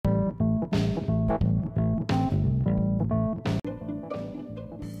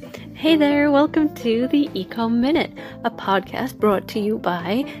Hey there, welcome to the Eco Minute, a podcast brought to you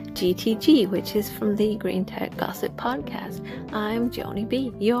by GTG, which is from the Green Tech Gossip Podcast. I'm Joni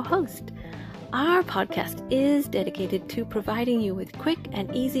B, your host. Our podcast is dedicated to providing you with quick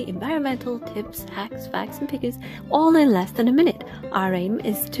and easy environmental tips, hacks, facts, and figures, all in less than a minute. Our aim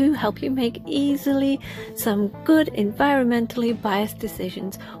is to help you make easily some good environmentally biased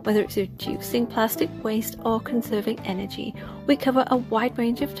decisions, whether it's reducing plastic waste or conserving energy. We cover a wide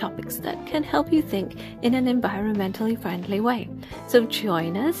range of topics that can help you think in an environmentally friendly way. So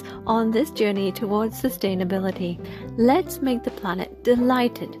join us on this journey towards sustainability. Let's make the planet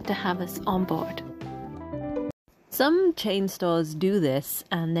delighted to have us on board. Some chain stores do this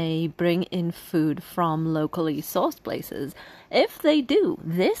and they bring in food from locally sourced places. If they do,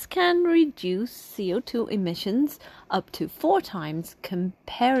 this can reduce CO2 emissions up to 4 times,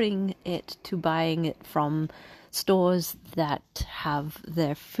 comparing it to buying it from stores that have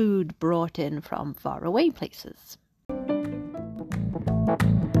their food brought in from faraway places.